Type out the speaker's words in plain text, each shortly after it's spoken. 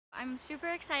I'm super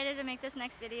excited to make this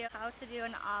next video, how to do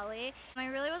an ollie. I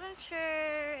really wasn't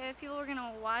sure if people were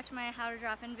gonna watch my how to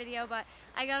drop in video, but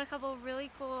I got a couple really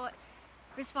cool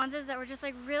responses that were just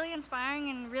like really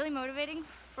inspiring and really motivating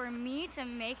for me to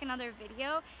make another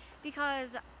video,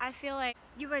 because I feel like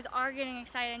you guys are getting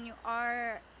excited and you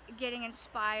are getting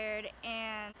inspired,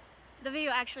 and the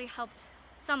video actually helped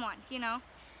someone, you know,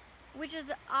 which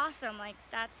is awesome. Like,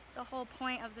 that's the whole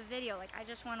point of the video. Like, I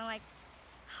just want to like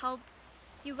help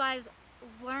you guys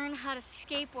learn how to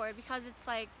skateboard, because it's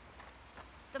like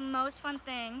the most fun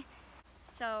thing.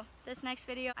 So this next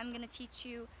video, I'm gonna teach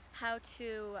you how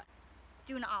to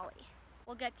do an ollie.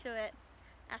 We'll get to it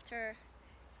after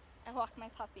I walk my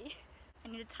puppy. I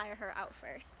need to tire her out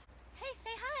first. Hey, say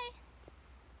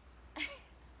hi.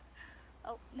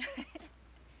 Oh.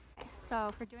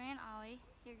 So for doing an ollie,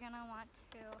 you're gonna want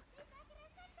to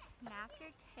snap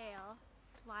your tail,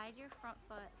 slide your front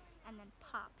foot, and then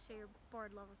pop so your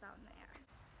board levels out in the air.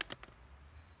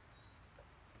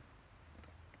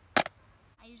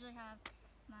 I usually have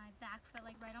my back foot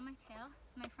like right on my tail.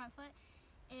 My front foot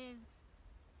is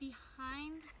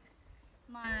behind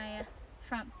my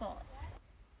front bolts.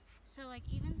 So like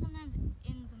even sometimes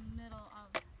in the middle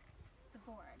of the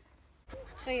board.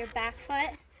 So your back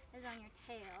foot is on your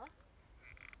tail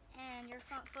and your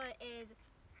front foot is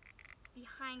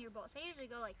behind your bolts. I usually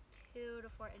go like 2 to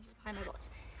 4 inches behind my bolts.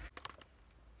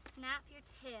 Snap your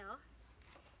tail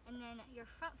and then your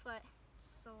front foot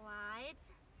slides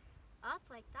up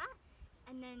like that,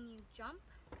 and then you jump,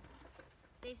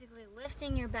 basically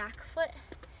lifting your back foot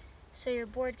so your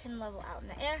board can level out in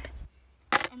the air,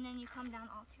 and then you come down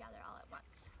all together all at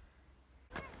once.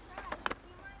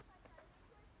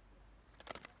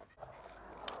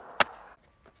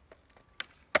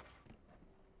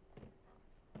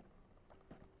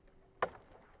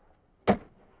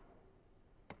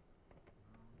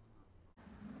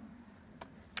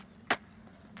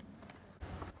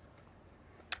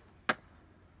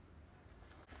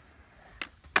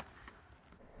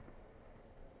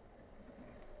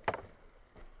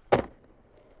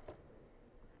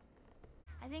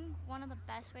 I think one of the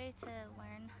best ways to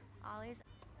learn ollies,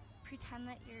 pretend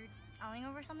that you're ollieing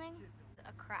over something,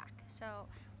 a crack. So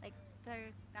like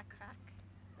that crack,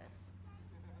 this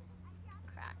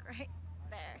crack right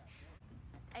there.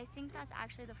 I think that's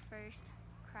actually the first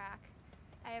crack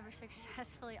I ever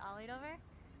successfully ollied over.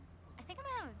 I think I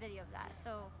might have a video of that,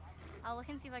 so I'll look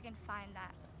and see if I can find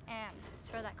that and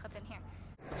throw that clip in here.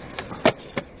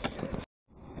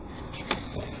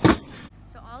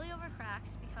 So ollie over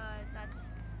cracks, because that's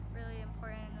really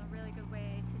important and a really good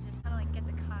way to just kind of like get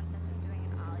the concept of doing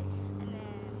an ollie. And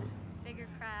then bigger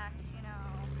cracks, you know,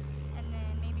 and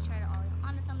then maybe try to ollie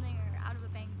onto something or out of a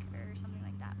bank or something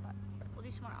like that. But we'll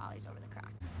do some more ollies over the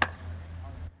crack.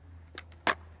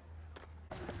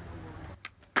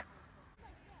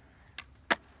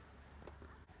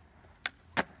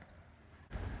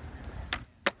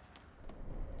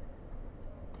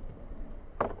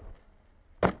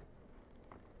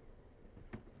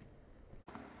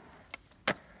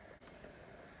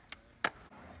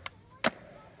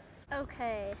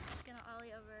 Okay, gonna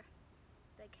ollie over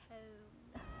the cone.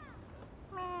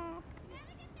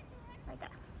 Like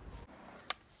that.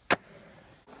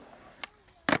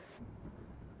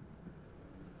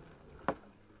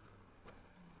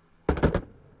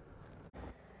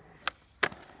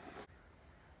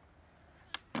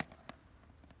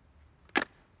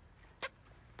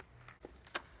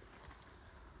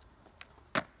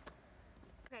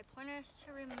 Okay, pointers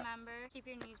to remember: keep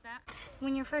your knees bent.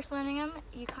 When you're first learning them,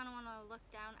 you kind of want to look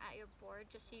down at your board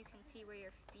just so you can see where your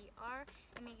feet are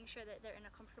and making sure that they're in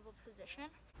a comfortable position.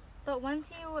 But once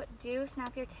you do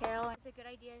snap your tail, it's a good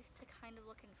idea to kind of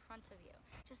look in front of you.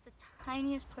 Just the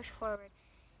tiniest push forward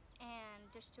and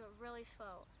just do it really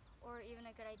slow. Or even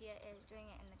a good idea is doing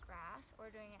it in the grass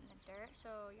or doing it in the dirt,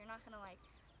 so you're not going to like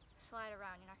slide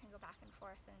around, you're not going to go back and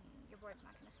forth, and your board's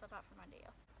not going to slip out from under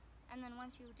you. And then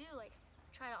once you do like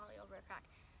try to ollie over a crack,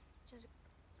 just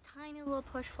tiny little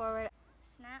push forward,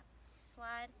 snap,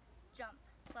 slide, jump,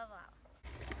 level out.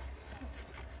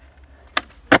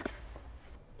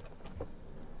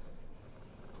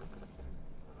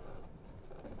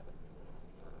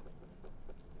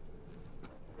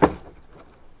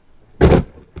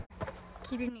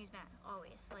 Keep your knees bent,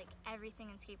 always. Like everything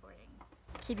in skateboarding,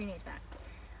 keep your knees bent.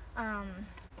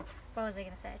 What was I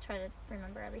gonna say? I try to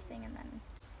remember everything and then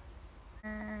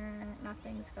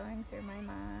nothing's going through my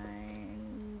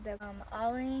mind.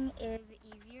 Ollieing is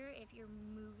easier if you're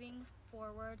moving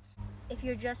forward. If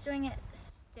you're just doing it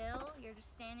still, you're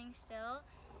just standing still,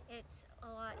 it's a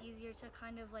lot easier to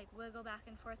kind of like wiggle back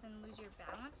and forth and lose your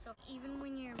balance. So even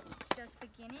when you're just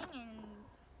beginning and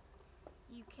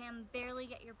you can barely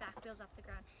get your back wheels off the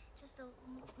ground, just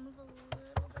move a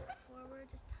little bit forward,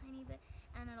 just tiny bit,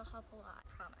 and it'll help a lot, I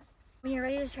promise. When you're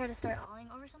ready to try to start olling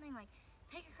over something, like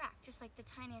pick a crack, just like the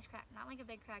tiniest crack, not like a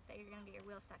big crack that you're gonna get your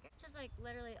wheel stuck in, just like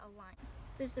literally a line.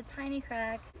 Just a tiny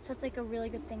crack, so it's like a really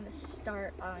good thing to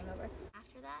start olling over.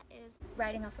 After that is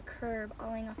riding off a curb,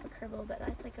 olling off a curb a little bit.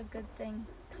 That's like a good thing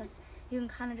because you can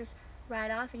kind of just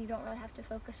ride off and you don't really have to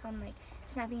focus on like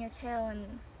snapping your tail and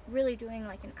really doing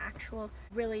like an actual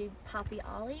really poppy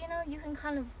ollie, you know. You can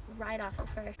kind of ride off it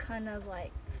first, kind of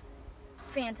like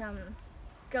phantom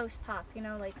ghost pop, you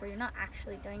know, like where you're not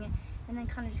actually doing it, and then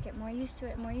kind of just get more used to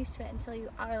it until you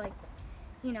are like,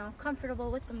 you know,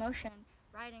 comfortable with the motion,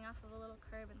 riding off of a little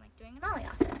curb and like doing an ollie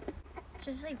off it.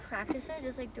 Just like practice it,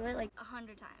 just like do it like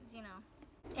 100 times, you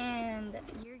know, and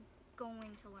you're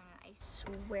going to learn it. I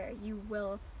swear you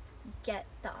will get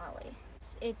the ollie.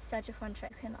 It's such a fun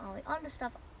trick. You can ollie onto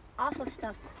stuff, off of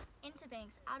stuff, into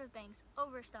banks, out of banks,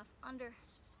 over stuff, under.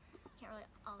 Can't really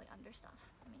ollie under stuff.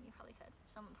 I mean, you probably could.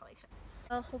 Someone probably could.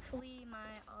 Well, hopefully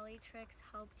my ollie tricks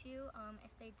helped you.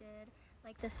 If they did,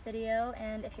 like this video,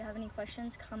 and if you have any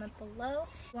questions, comment below.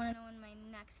 If you want to know when my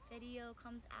next video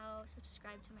comes out,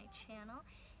 subscribe to my channel.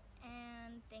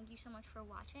 And thank you so much for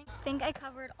watching. I think I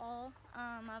covered all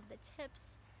of the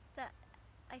tips that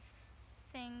I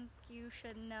think you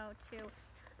should know to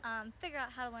figure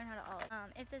out how to learn how to ollie.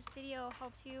 If this video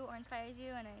helps you or inspires you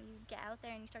and you get out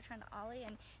there and you start trying to ollie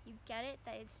and you get it,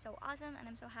 that is so awesome, and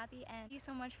I'm so happy. And thank you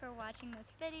so much for watching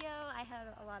this video. I had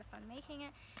a lot of fun making it,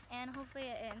 and hopefully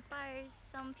it inspires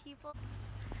some people.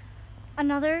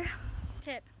 Another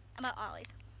tip about ollies: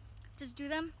 just do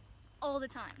them all the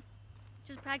time.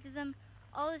 Just practice them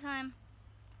all the time.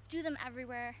 Do them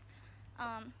everywhere,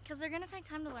 because they're gonna take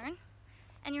time to learn,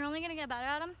 and you're only gonna get better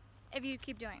at them if you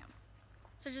keep doing them.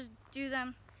 So just do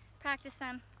them, practice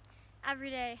them every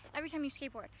day, every time you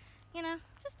skateboard. You know,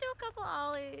 just do a couple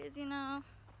ollies, you know.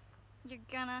 You're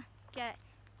gonna get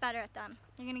better at them.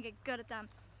 You're gonna get good at them.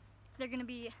 They're gonna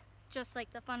be just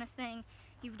like the funnest thing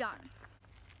you've done.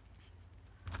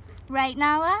 Right,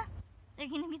 Nala? They're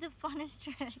gonna be the funnest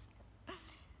trick.